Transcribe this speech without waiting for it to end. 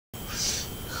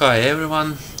Hi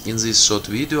everyone, in this short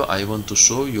video I want to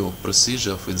show you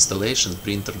procedure of installation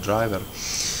printer driver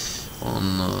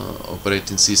on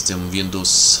operating system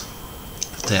Windows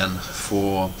 10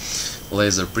 for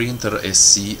laser printer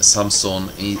Samsung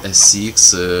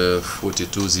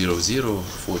SCX-4200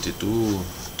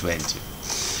 4220.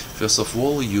 First of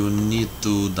all, you need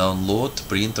to download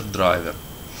printer driver.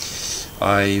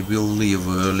 I will leave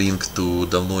a link to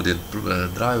downloaded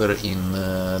driver in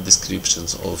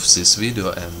descriptions of this video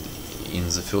and in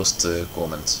the first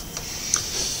comments.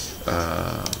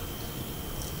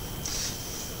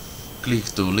 Click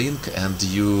to link and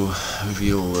you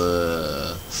will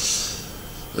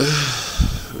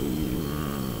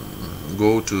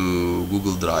go to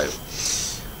Google Drive.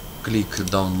 Click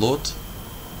download.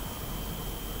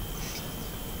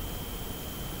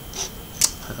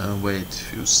 Wait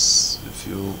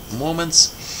few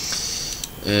moments.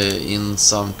 In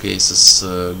some cases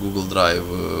Google Drive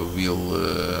will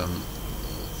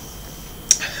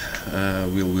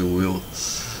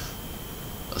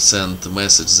send a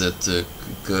message that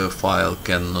file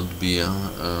cannot be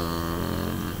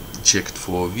checked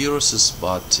for viruses,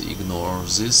 but ignore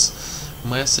this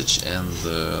message and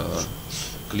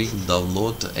click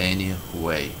download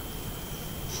anyway.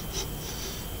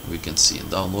 We can see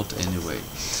download anyway.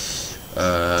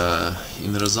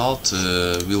 In result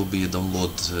will be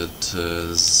downloaded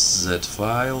that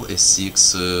file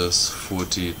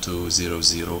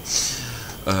SCX-4200.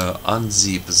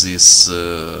 Unzip this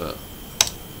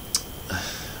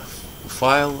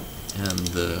file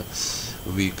and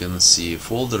we can see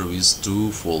folder with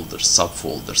two folders,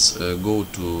 subfolders. Go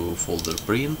to folder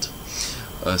print,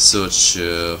 search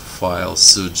file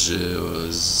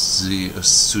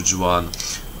suj1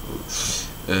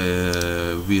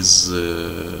 with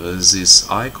this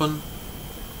icon,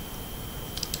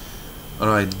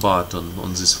 right button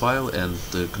on this file and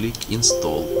click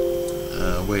install.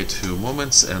 Wait a few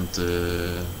moments and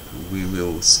we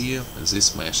will see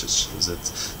this message that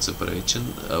the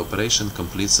operation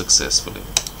complete successfully.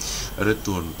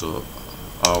 Return to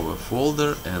our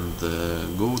folder and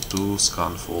go to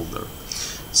scan folder.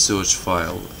 Search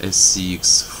file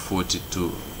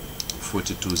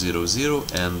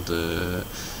SCX-4200 and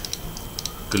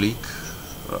click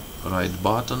right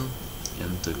button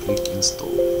and click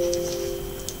install.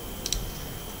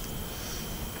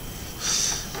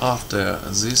 After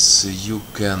this you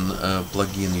can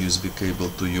plug in USB cable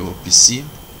to your PC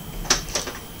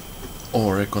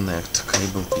or reconnect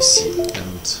cable PC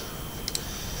and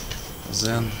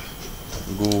then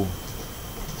go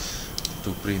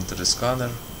to printer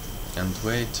scanner and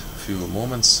wait a few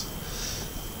moments.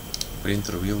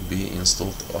 Printer will be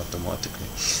installed automatically.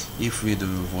 If video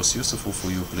was useful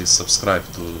for you, please subscribe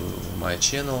to my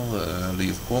channel,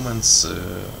 leave comments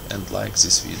and like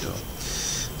this video.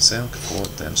 Thank you for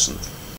attention.